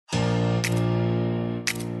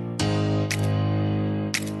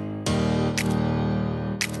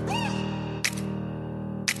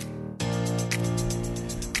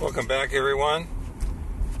Welcome back, everyone,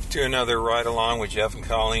 to another Ride Along with Jeff and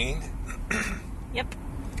Colleen. Yep.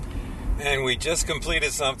 And we just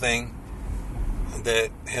completed something that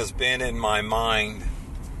has been in my mind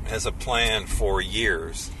as a plan for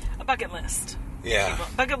years. A bucket list. Yeah.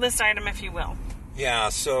 Bucket list item, if you will. Yeah,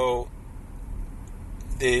 so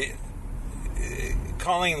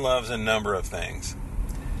Colleen loves a number of things.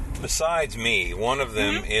 Besides me, one of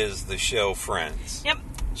them is the show Friends. Yep.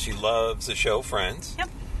 She loves the show Friends. Yep.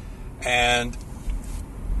 And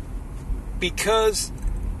because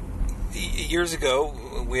years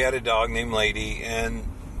ago we had a dog named Lady, and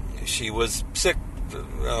she was sick,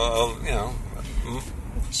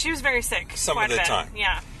 She was very sick. Some of the time.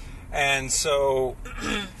 Yeah. And so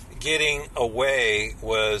getting away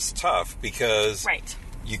was tough because Right.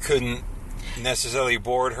 you couldn't necessarily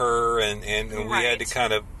board her, and we had to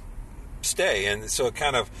kind of stay. And so it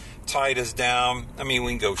kind of tied us down. I mean,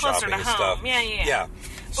 we can go Closer shopping to and home. stuff. Yeah.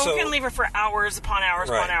 But So we couldn't leave her for hours upon hours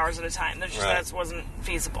Right. upon hours at a time. That just wasn't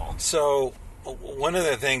feasible. So one of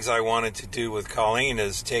the things I wanted to do with Colleen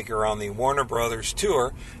is take her on the Warner Brothers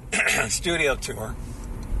tour, studio tour.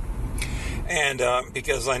 And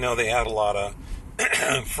because I know they had a lot of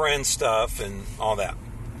Friends stuff and all that.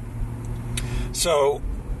 So,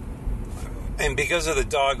 and because of the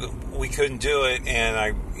dog, we couldn't do it. And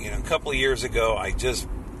a couple of years ago,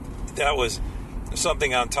 that was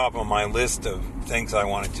something on top of my list of things I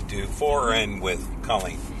wanted to do for her and with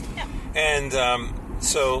Colleen. Yeah. And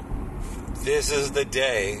so this is the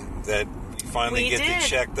day that we finally get to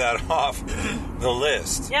check that off the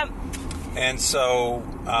list. Yep. And so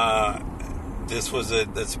this was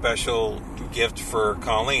a special gift for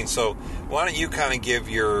Colleen. So why don't you kind of give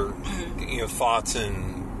your thoughts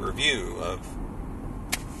and review of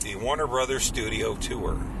the Warner Brothers Studio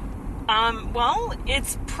Tour? Well,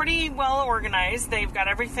 it's pretty well organized. They've got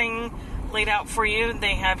everything laid out for you.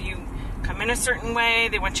 They have you come in a certain way.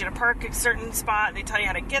 They want you to park at a certain spot. They tell you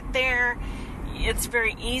how to get there. It's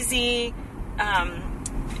very easy.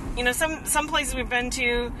 Some places we've been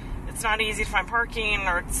to, it's not easy to find parking,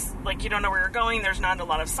 or it's like you don't know where you're going. There's not a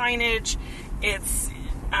lot of signage. It's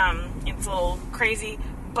a little crazy.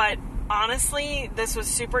 But honestly, this was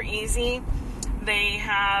super easy. They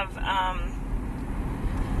have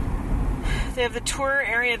the tour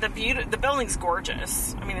area. The building's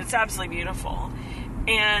gorgeous. I mean, it's absolutely beautiful.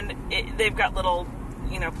 And they've got little,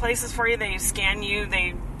 places for you. They scan you.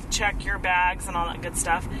 They check your bags and all that good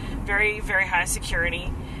stuff. Very, very high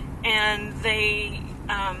security. And they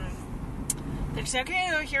say,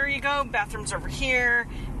 okay, here you go. Bathroom's over here.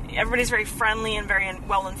 Everybody's very friendly and very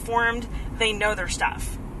well informed. They know their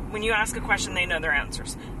stuff. When you ask a question, they know their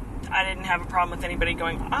answers. I didn't have a problem with anybody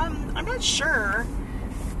going, I'm not sure.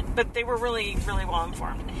 But they were really, really well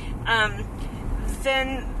informed.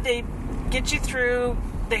 Then they get you through.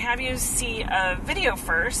 They have you see a video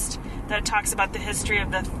first that talks about the history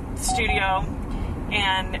of the studio,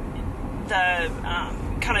 and the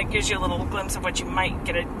kind of gives you a little glimpse of what you might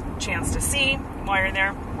get a chance to see while you're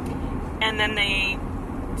there. And then they,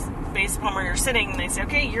 based upon where you're sitting, they say,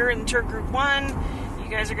 okay, you're in tour group 1. You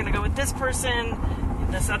guys are going to go with this person.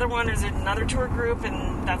 This other one is another tour group,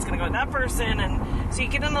 and that's going to go with that person. And so you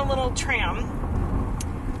get in a little tram,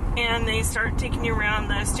 and they start taking you around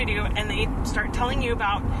the studio, and they start telling you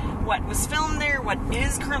about what was filmed there, what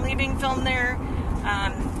is currently being filmed there,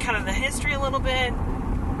 kind of the history a little bit.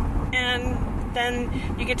 And then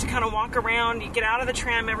you get to kind of walk around. You get out of the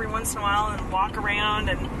tram every once in a while and walk around,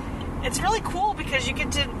 and it's really cool because you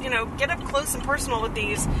get to, get up close and personal with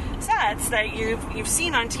these sets that you've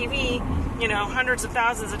seen on TV, hundreds of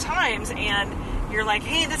thousands of times, and you're like,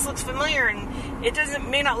 hey, this looks familiar, and it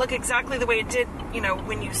may not look exactly the way it did,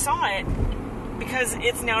 when you saw it, because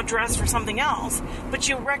it's now dressed for something else, but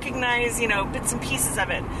you recognize, bits and pieces of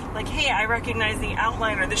it, like, hey, I recognize the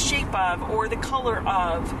outline or the shape of, or the color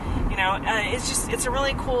of, it's a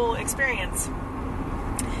really cool experience.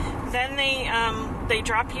 Then they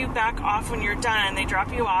drop you back off when you're done. They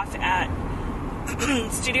drop you off at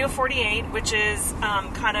Studio 48, which is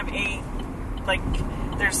kind of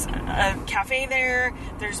there's a cafe there.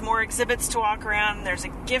 There's more exhibits to walk around. There's a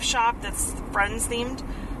gift shop that's Friends themed.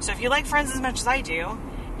 So if you like Friends as much as I do,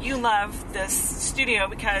 you love this studio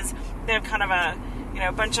because they have kind of a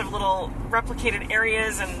bunch of little replicated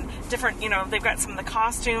areas and different, they've got some of the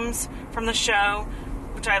costumes from the show,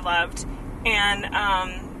 which I loved. And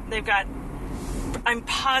they've got, I'm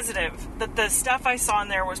positive that the stuff I saw in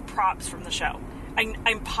there was props from the show.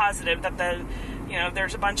 I'm positive that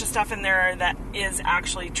there's a bunch of stuff in there that is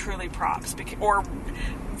actually truly props, or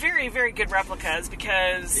very, very good replicas,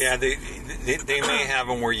 because... Yeah, they may have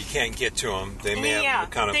them where you can't get to them. They may have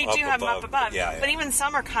them kind of they up do have above. them up above. Yeah. But even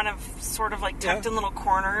some are kind of sort of like tucked in little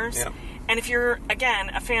corners. Yeah. And if you're, again,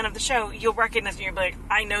 a fan of the show, you'll recognize it. You'll be like,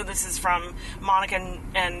 I know this is from Monica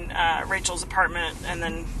and Rachel's apartment, and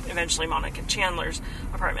then eventually Monica Chandler's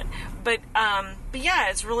apartment. But yeah,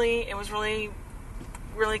 it was really,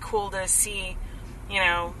 really cool to see,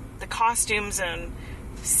 the costumes and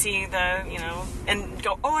see the, and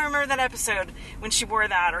go, oh, I remember that episode when she wore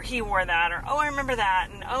that, or he wore that, or, oh, I remember that,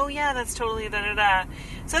 and, oh, yeah, that's totally da-da-da.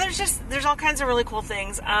 So there's all kinds of really cool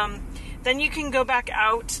things. Then you can go back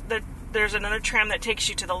out. There's another tram that takes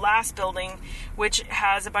you to the last building, which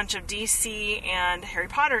has a bunch of DC and Harry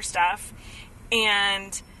Potter stuff,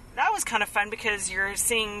 and that was kind of fun because you're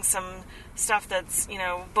seeing some stuff that's,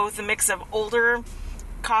 both a mix of older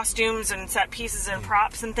costumes and set pieces and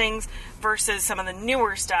props and things versus some of the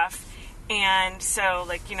newer stuff. And so,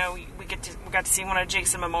 we got to see one of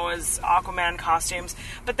Jason Momoa's Aquaman costumes.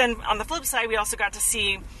 But then on the flip side, we also got to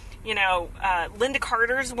see, Linda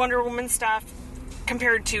Carter's Wonder Woman stuff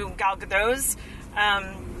compared to Gal Gadot's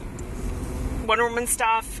Wonder Woman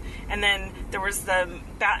stuff. And then there was the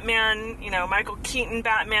Batman, Michael Keaton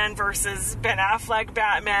Batman versus Ben Affleck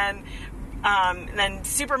Batman. And then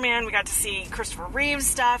Superman, we got to see Christopher Reeve's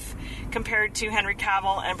stuff compared to Henry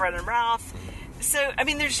Cavill and Brendan Routh. So,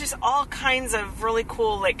 there's just all kinds of really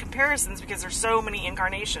cool, comparisons because there's so many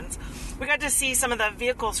incarnations. We got to see some of the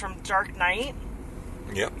vehicles from Dark Knight.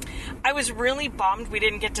 Yep. I was really bummed we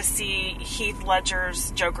didn't get to see Heath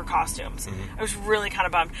Ledger's Joker costumes. Mm-hmm. I was really kind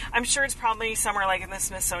of bummed. I'm sure it's probably somewhere in the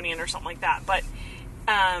Smithsonian or something like that, but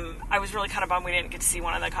I was really kind of bummed we didn't get to see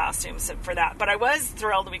one of the costumes for that. But I was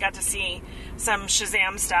thrilled that we got to see some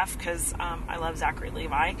Shazam stuff because I love Zachary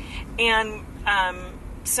Levi. And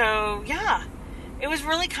so, yeah, it was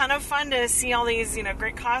really kind of fun to see all these,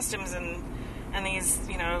 great costumes and these,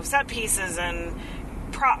 set pieces and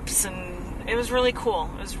props, and it was really cool.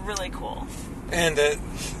 It was really cool. And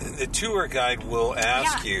the tour guide will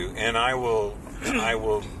ask you, and I will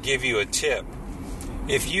give you a tip.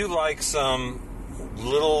 If you like some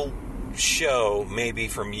little show, maybe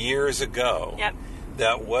from years ago,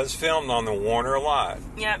 that was filmed on the Warner lot,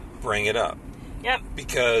 bring it up. Yep.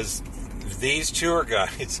 Because these tour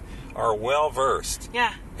guides are well versed.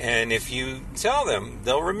 Yeah. And if you tell them,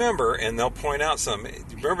 they'll remember and they'll point out some.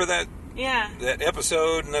 Remember that? Yeah. That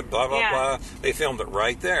episode and that blah blah blah. They filmed it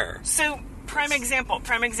right there. So prime example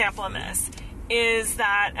of this is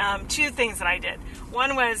that two things that I did.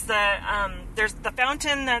 One was there's the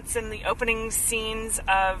fountain that's in the opening scenes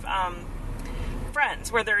of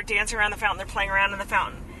Friends, where they're dancing around the fountain, they're playing around in the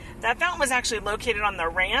fountain. That fountain was actually located on the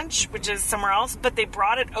ranch, which is somewhere else, but they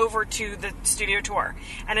brought it over to the studio tour.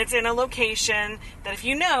 And it's in a location that if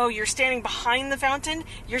you're standing behind the fountain,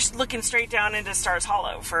 you're looking straight down into Stars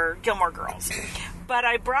Hollow for Gilmore Girls. But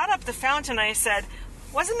I brought up the fountain, I said,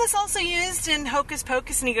 wasn't this also used in Hocus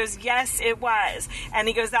Pocus? And he goes, yes, it was. And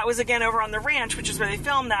he goes, that was again over on the ranch, which is where they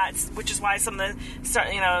filmed that, which is why some of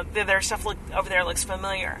their stuff over there looks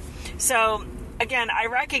familiar. So, again, I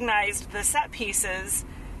recognized the set pieces,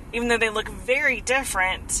 even though they look very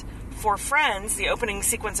different for Friends, the opening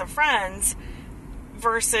sequence of Friends,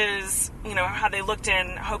 versus, how they looked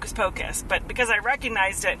in Hocus Pocus. But because I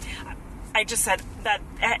recognized it, I just said that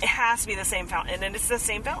it has to be the same fountain, and it's the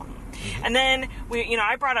same fountain. Mm-hmm. And then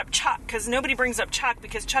I brought up Chuck because nobody brings up Chuck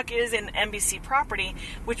because Chuck is an NBC property,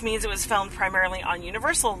 which means it was filmed primarily on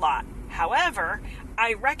Universal lot. However,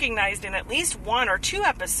 I recognized in at least one or two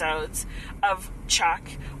episodes of Chuck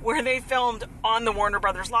where they filmed on the Warner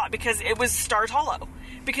Brothers lot because it was Stars Hollow.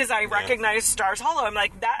 Because I recognized Stars Hollow. I'm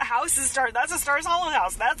like, that house is that's a Stars Hollow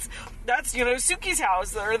house. That's Suki's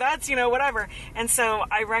house, or that's, whatever. And so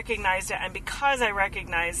I recognized it, and because I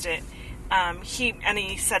recognized it,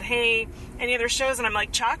 he said, hey, any other shows? And I'm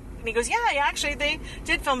like, Chuck? And he goes, yeah, actually, they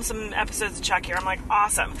did film some episodes of Chuck here. I'm like,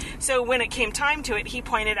 awesome. So when it came time to it, he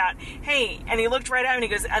pointed out, hey, and he looked right at me and he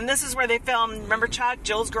goes, and this is where they filmed, remember Chuck,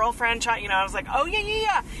 Jill's girlfriend, Chuck? I was like, oh,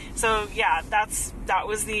 yeah. So, yeah, that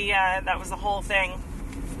was the whole thing.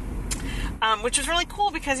 Which was really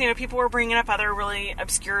cool because, people were bringing up other really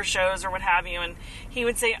obscure shows or what have you, and he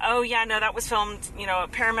would say, oh, yeah, no, that was filmed,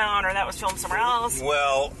 at Paramount, or that was filmed somewhere else.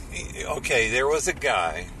 Well, okay, there was a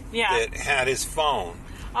guy that had his phone.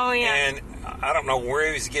 Oh, yeah. And I don't know where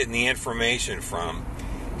he was getting the information from.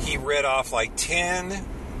 He read off 10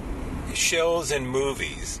 shows and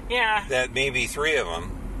movies. Yeah. That maybe 3 of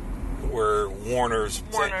them were Warner's.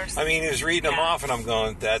 Warner's. He was reading them off, and I'm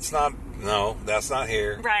going, that's not no, that's not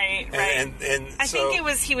here. Right. And I so, think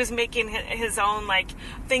he was making his own, like,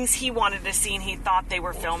 things he wanted to see, and he thought they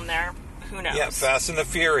were filmed there. Who knows? Yeah, Fast and the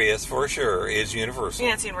Furious, for sure, is Universal.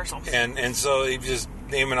 Yeah, it's Universal. And so he just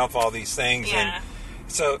naming off all these things. Yeah. And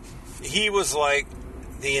so he was like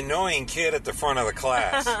the annoying kid at the front of the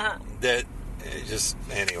class that just,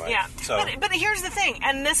 anyway. Yeah. So. But here's the thing,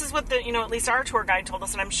 and this is what the, at least our tour guide told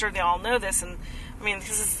us, and I'm sure they all know this, and I mean,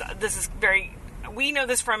 this is very, we know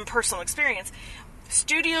this from personal experience.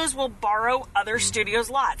 Studios will borrow other studios'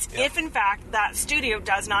 lots. Yep. If, in fact, that studio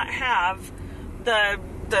does not have the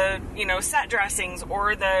set dressings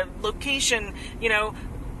or the location,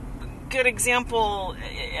 good example,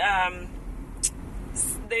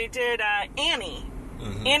 they did Annie.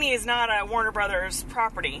 Mm-hmm. Annie is not a Warner Brothers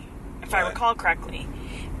property, if I recall correctly.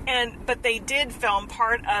 But they did film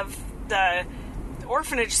part of the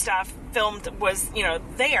orphanage stuff was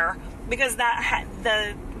there because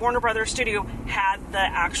the Warner Brothers studio had the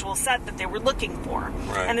actual set that they were looking for.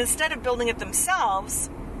 Right. And instead of building it themselves,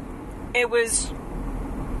 it was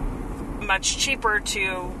much cheaper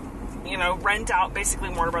to rent out basically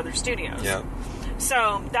Warner Brothers studios. Yeah.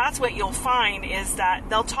 So that's what you'll find is that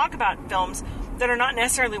they'll talk about films that are not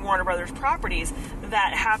necessarily Warner Brothers properties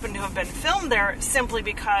that happen to have been filmed there simply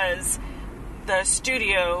because the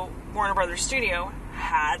studio, Warner Brothers studio,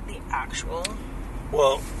 had the actual...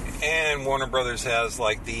 Well, and Warner Brothers has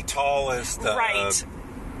like the tallest soundstage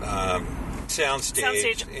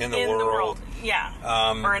in the world.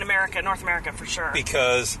 Yeah. Or in America, North America for sure.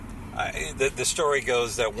 Because the story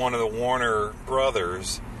goes that one of the Warner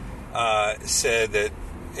brothers said that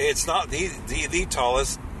it's not the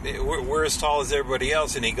tallest. We're as tall as everybody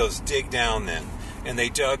else. And he goes, dig down then. And they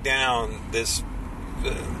dug down this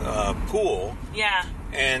pool. Yeah.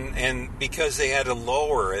 And because they had to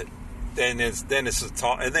lower it, then it's as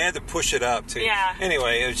tall, and they had to push it up too. Yeah.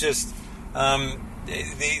 Anyway, it was just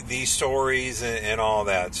these stories and all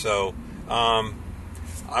that. So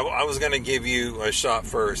I was going to give you a shot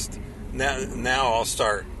first. Now I'll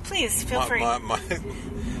start. Please feel free.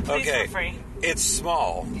 Please okay. feel free. It's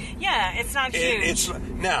small. Yeah, it's not huge. It's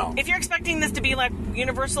now. If you're expecting this to be like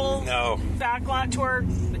Universal backlot tour,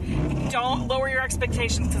 don't lower your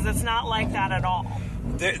expectations because it's not like that at all.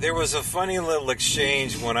 There was a funny little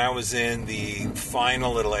exchange when I was in the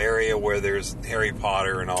final little area where there's Harry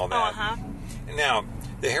Potter and all that. Uh-huh. Now,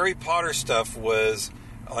 the Harry Potter stuff was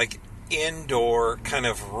like indoor kind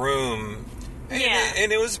of room. Yeah.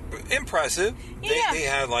 And it was impressive. Yeah. They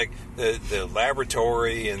had like the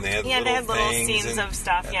laboratory and they had they had little things scenes of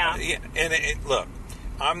stuff, yeah. And look,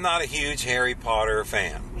 I'm not a huge Harry Potter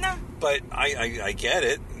fan. No. But I get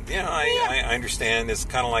it. I understand it's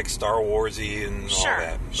kind of like Star Warsy and all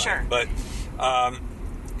that. Sure. But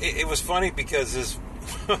it was funny because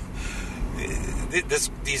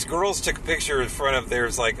these girls took a picture in front of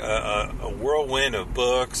there's like a whirlwind of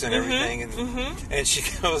books and everything, and she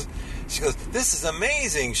goes, this is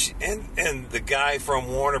amazing. And the guy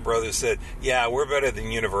from Warner Brothers said, yeah, we're better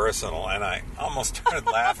than Universal. And I almost started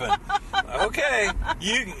laughing. Okay,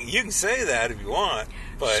 you can say that if you want,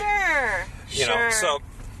 but sure. So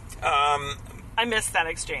I missed that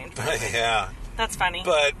exchange. Yeah, that's funny.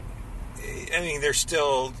 But I mean, there's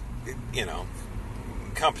still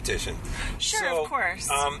competition. Sure, so, of course.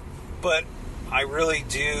 But I really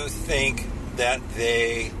do think that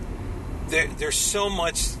there's so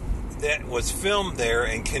much that was filmed there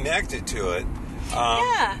and connected to it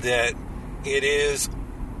that it is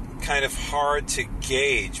kind of hard to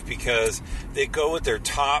gauge because they go with their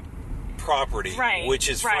top property, which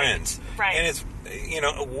is Friends. Right. And it's,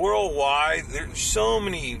 worldwide, there's so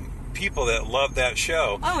many people that love that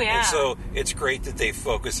show. Oh, yeah. And so it's great that they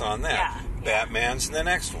focus on that. Yeah. Batman's the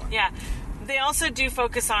next one. Yeah. They also do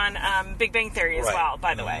focus on Big Bang Theory as well,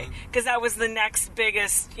 by the way, because that was the next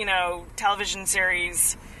biggest, television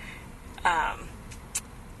series,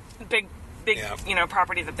 big,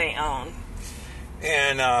 property that they own.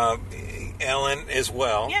 And Ellen as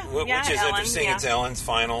well, which is Ellen, interesting. It's Ellen's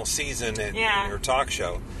final season in her talk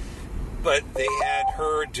show. But they had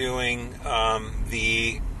her doing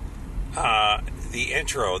the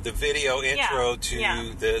intro, the video intro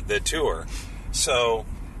to the tour. So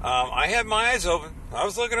I had my eyes open. I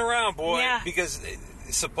was looking around, because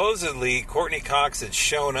supposedly Courtney Cox had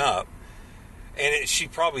shown up, and she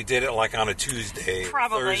probably did it like on a Tuesday,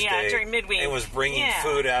 Thursday, during midweek, and was bringing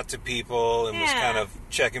food out to people and was kind of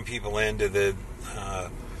checking people into the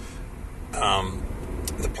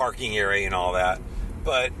parking area and all that.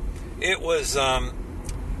 But it was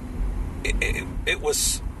it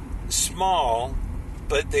was small,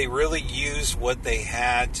 but they really used what they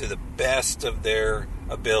had to the best of their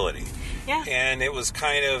ability. Yeah. And it was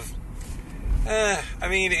kind of I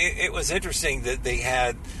mean, it was interesting that they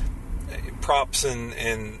had props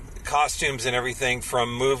and costumes and everything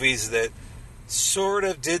from movies that sort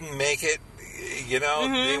of didn't make it. You know,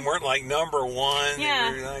 they weren't like number one.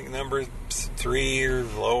 Yeah. They were like number 3 or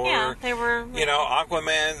lower. Yeah, they were. You know,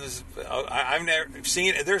 Aquaman was. I've never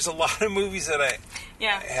seen it. There's a lot of movies that I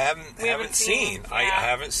haven't seen. Yeah. I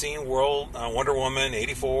haven't seen Wonder Woman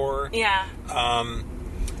 84. Yeah.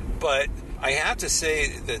 But I have to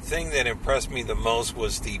say the thing that impressed me the most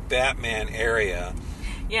was the Batman area.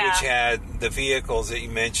 Yeah. Which had the vehicles that you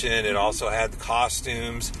mentioned. It also had the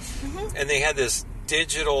costumes. And they had this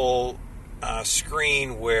digital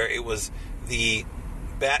screen where it was the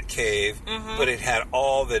Batcave, but it had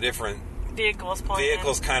all the different vehicles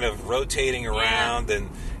kind of rotating around and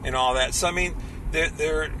all that. So I mean,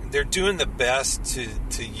 they're doing the best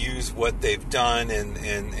to use what they've done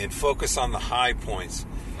and focus on the high points.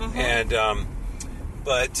 And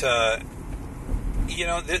but you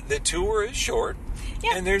know, the tour is short,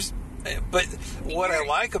 and there's. But what I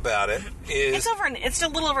like about it is it's a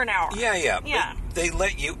little over an hour. Yeah. But they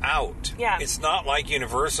let you out. Yeah. It's not like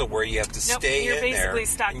Universal where you have to stay you're in basically there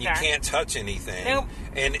stuck and there. you can't touch anything. Nope.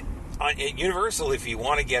 And at Universal, if you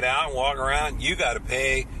want to get out and walk around, you got to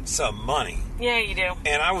pay some money. Yeah, you do.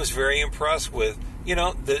 And I was very impressed with, you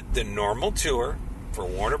know, the normal tour for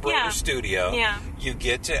Warner Brothers Studio. Yeah. You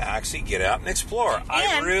get to actually get out and explore.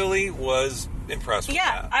 I really was impressed with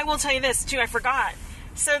that. Yeah, I will tell you this too. I forgot.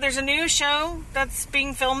 So there's a new show that's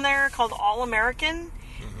being filmed there called All American,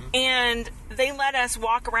 and they let us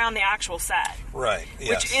walk around the actual set. Right.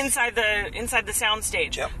 Yes. Which inside the sound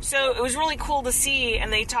stage. Yep. So it was really cool to see,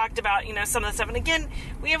 and they talked about, you know, some of the stuff. And again,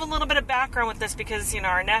 we have a little bit of background with this because, you know,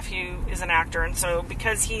 our nephew is an actor, and so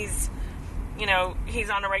because he's, you know, he's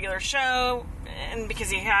on a regular show, and because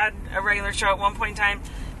he had a regular show at one point in time,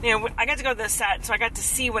 you know, I got to go to the set, so I got to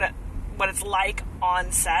see what it's like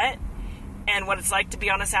on set. And what it's like to be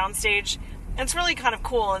on a soundstage. And it's really kind of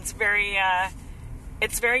cool. It's very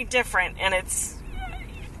different, and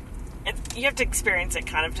you have to experience it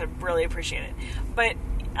kind of to really appreciate it. But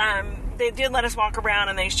they did let us walk around,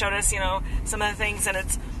 and they showed us, you know, some of the things, and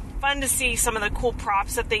it's fun to see some of the cool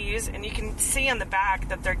props that they use. And you can see on the back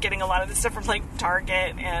that they're getting a lot of this stuff from like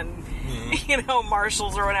Target and you know,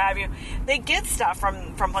 Marshalls or what have you. They get stuff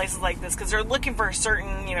from places like this because they're looking for a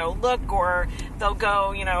certain, you know, look, or they'll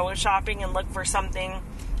go, you know, shopping and look for something.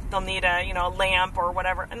 They'll need a, you know, a lamp or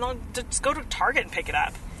whatever, and they'll just go to Target and pick it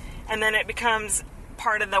up. And then it becomes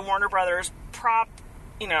part of the Warner Brothers prop,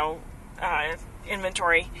 you know,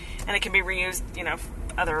 inventory, and it can be reused, you know,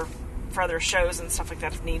 for other shows and stuff like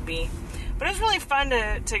that if need be. But it was really fun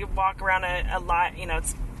to walk around a lot. You know,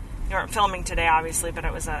 they weren't filming today, obviously, but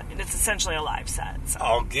it's essentially a live set. So.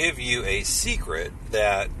 I'll give you a secret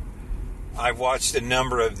that I've watched a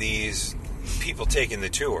number of these people taking the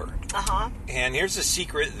tour. And here's a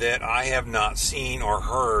secret that I have not seen or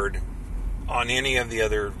heard on any of the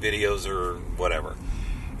other videos or whatever,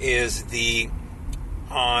 is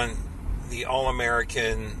on the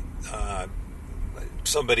All-American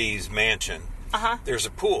somebody's mansion. There's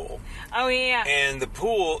a pool. Oh, yeah. And the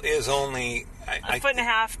pool is only a foot and a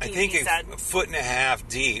half deep. I think it's a foot and a half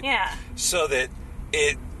deep. Yeah. So that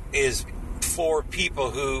it is for people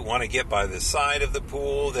who want to get by the side of the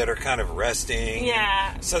pool that are kind of resting.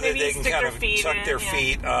 Yeah. So that they can kind of chuck their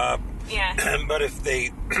feet up. Yeah. But if they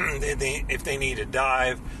need to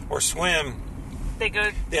dive or swim, they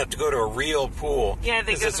have to go to a real pool. Yeah,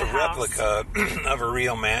 they go to the it's a replica of a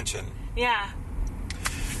real mansion. Yeah.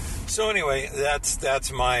 So anyway,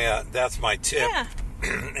 that's my tip. Yeah.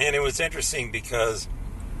 And it was interesting because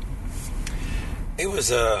it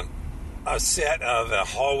was a set of a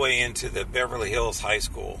hallway into the Beverly Hills High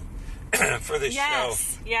School for the show.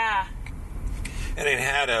 Yeah. And it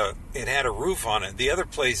had a roof on it. The other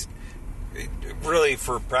place, really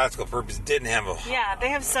for practical purposes, didn't have they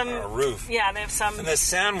have a roof. Yeah, they have some. And the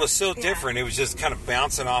sound was so different. It was just kind of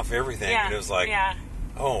bouncing off everything. Yeah. And it was like,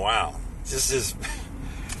 oh wow, it's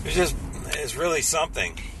really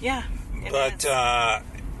something. Yeah. But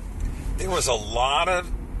there was a lot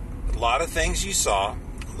of things you saw,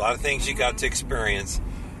 a lot of things you got to experience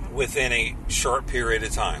within a short period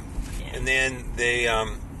of time. Yeah. And then they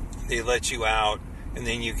let you out, and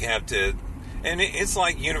then you have to, and it's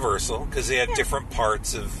like Universal because they have different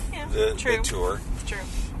parts of the tour. True.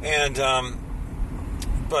 And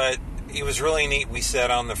but it was really neat. We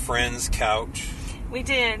sat on the Friends couch. We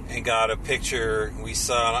did. And got a picture. We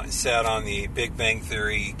sat on the Big Bang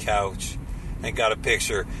Theory couch and got a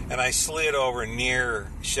picture. And I slid over near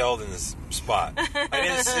Sheldon's spot. I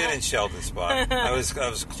didn't sit in Sheldon's spot. I was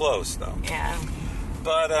close, though. Yeah.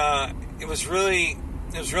 But it was really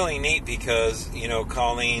it was really neat because,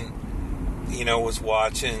 Colleen, was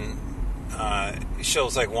watching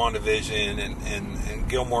shows like WandaVision and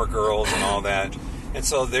Gilmore Girls and all that. And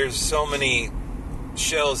so there's so many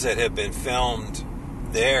shows that have been filmed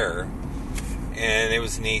there. And it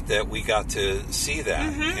was neat that we got to see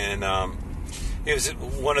that. And it was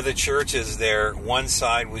one of the churches there. One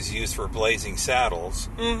side was used for Blazing Saddles.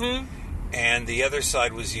 And the other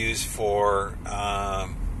side was used for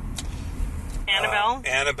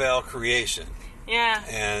Annabelle Creation. Yeah.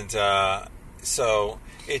 And so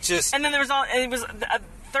it just... And then there was a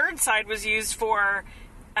third side was used for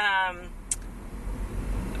A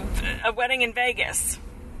Wedding in Vegas.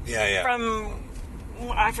 Yeah. From...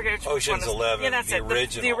 I forget which Ocean's one 11. Yeah, that's the it.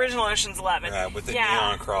 Original. The original Ocean's 11. Right, with the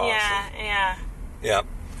neon cross. Yeah. Yep.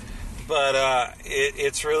 But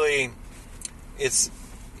it's really... It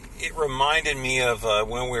reminded me of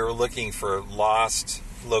when we were looking for lost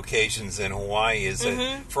locations in Hawaii. Is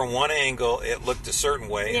that from one angle it looked a certain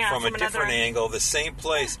way, from a different angle, the same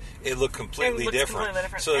place, it looked completely different.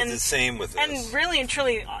 So it's the same with this. And really and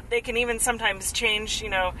truly, they can even sometimes change,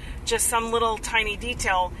 just some little tiny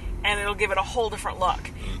detail, and it'll give it a whole different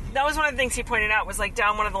look. That was one of the things he pointed out, was like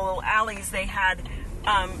down one of the little alleys they had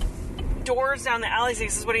doors down the alleys. He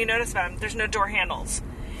says, "What do you notice about them? There's no door handles."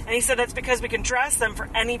 And he said that's because we can dress them for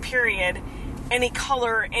any period, any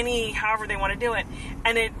color, however they want to do it.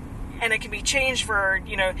 And it can be changed for,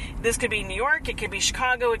 this could be New York, it could be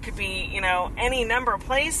Chicago, it could be, any number of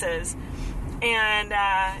places. And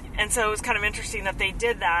so it was kind of interesting that they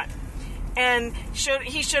did that. And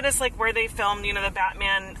he showed us like where they filmed, the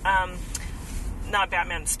Batman,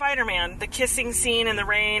 Spider-Man, the kissing scene in the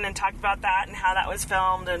rain, and talked about that and how that was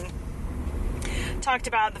filmed, and talked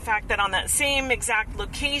about the fact that on that same exact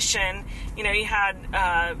location, you had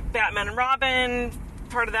Batman and Robin,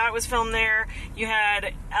 part of that was filmed there. You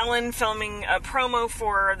had Ellen filming a promo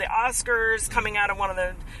for the Oscars coming out of one of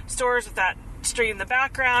the stores with that street in the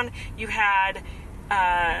background. You had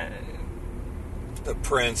the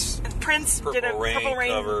Prince did a Purple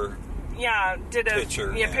Rain cover. Yeah, did a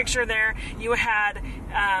picture there. You had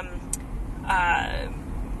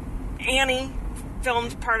Annie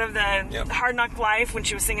filmed part of the Hard Knock Life when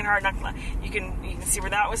she was singing Hard Knock Life. You can see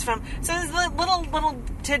where that was filmed. So there's little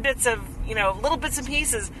tidbits of, little bits and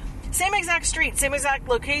pieces. Same exact street, same exact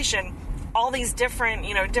location. All these different,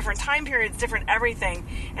 different time periods, different everything.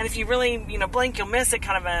 And if you really, blink, you'll miss it,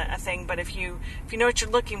 kind of a thing. But if you know what you're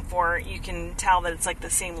looking for, you can tell that it's like the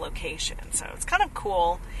same location. So it's kind of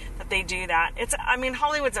cool that they do that.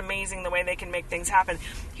 Hollywood's amazing the way they can make things happen.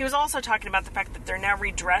 He was also talking about the fact that they're now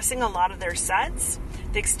redressing a lot of their sets,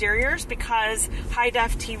 the exteriors, because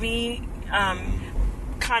high-def TV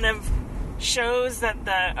kind of shows that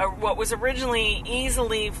what was originally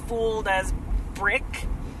easily fooled as brick,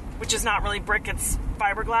 which is not really brick, it's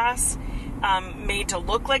fiberglass, made to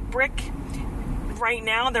look like brick. Right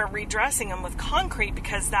now, they're redressing them with concrete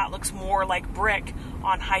because that looks more like brick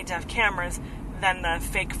on high-def cameras than the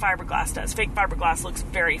fake fiberglass does. Fake fiberglass looks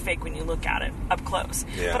very fake when you look at it up close.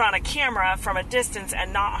 Yeah. But on a camera, from a distance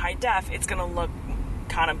and not high-def, it's going to look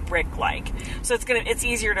kind of brick-like. So it's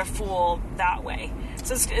easier to fool that way.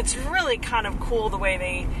 So it's really kind of cool the way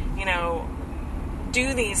they,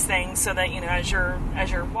 do these things, so that as you're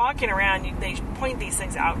walking around, they point these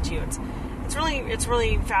things out to you. It's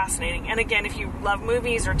really fascinating. And again, if you love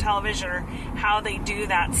movies or television or how they do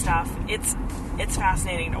that stuff, it's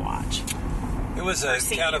fascinating to watch. It was a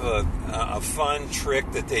kind of a fun trick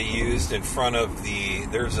that they used in front of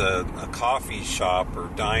there's a coffee shop or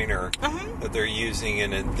diner that they're using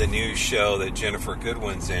in the new show that Jennifer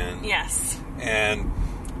Goodwin's in. Yes. And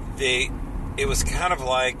it was kind of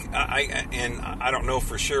like, I don't know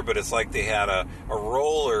for sure, but it's like they had a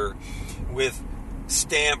roller with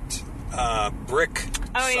stamped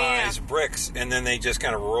brick-sized bricks, and then they just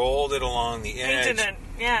kind of rolled it along the edge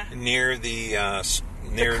near the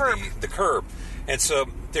curb. And so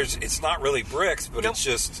it's not really bricks, but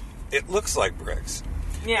it looks like bricks.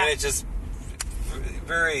 Yeah. And it's just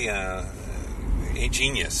very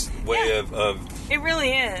ingenious way of... It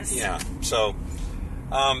really is. Yeah. So...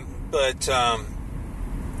 But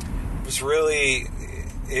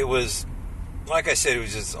it was, like I said, it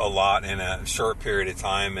was just a lot in a short period of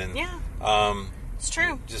time. And it's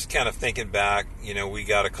true. Just kind of thinking back, we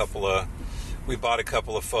bought a couple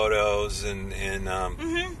of photos, and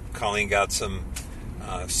Colleen got some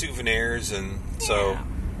souvenirs, and so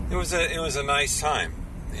it was a nice time.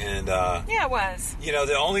 And it was.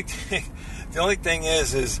 The only thing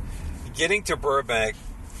is getting to Burbank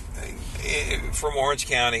from Orange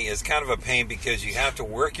County is kind of a pain, because you have to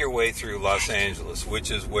work your way through Los Angeles,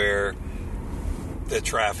 which is where the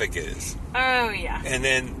traffic is. Oh, yeah. And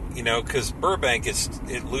then, because Burbank,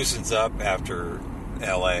 it loosens up after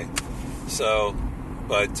LA. So,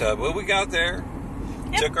 but we got there,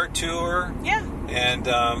 took our tour. Yeah. And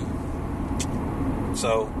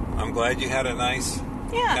so I'm glad you had a nice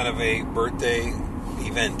kind of a birthday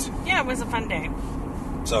event. Yeah, it was a fun day.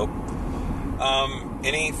 So,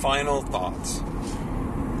 any final thoughts?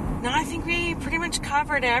 No, I think we pretty much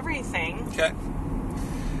covered everything. Okay.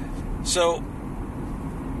 So,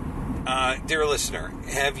 dear listener,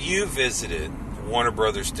 have you visited Warner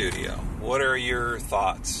Brothers Studio? What are your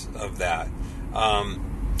thoughts of that?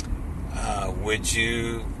 Would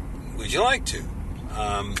you like to?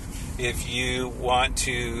 If you want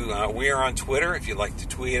to, we are on Twitter. If you'd like to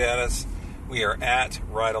tweet at us, we are at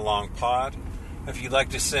RideAlongPod. If you'd like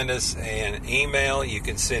to send us an email, you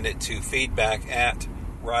can send it to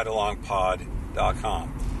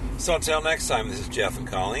feedback@ridealongpod.com. So until next time, this is Jeff and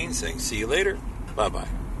Colleen saying see you later. Bye-bye.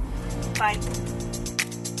 Bye.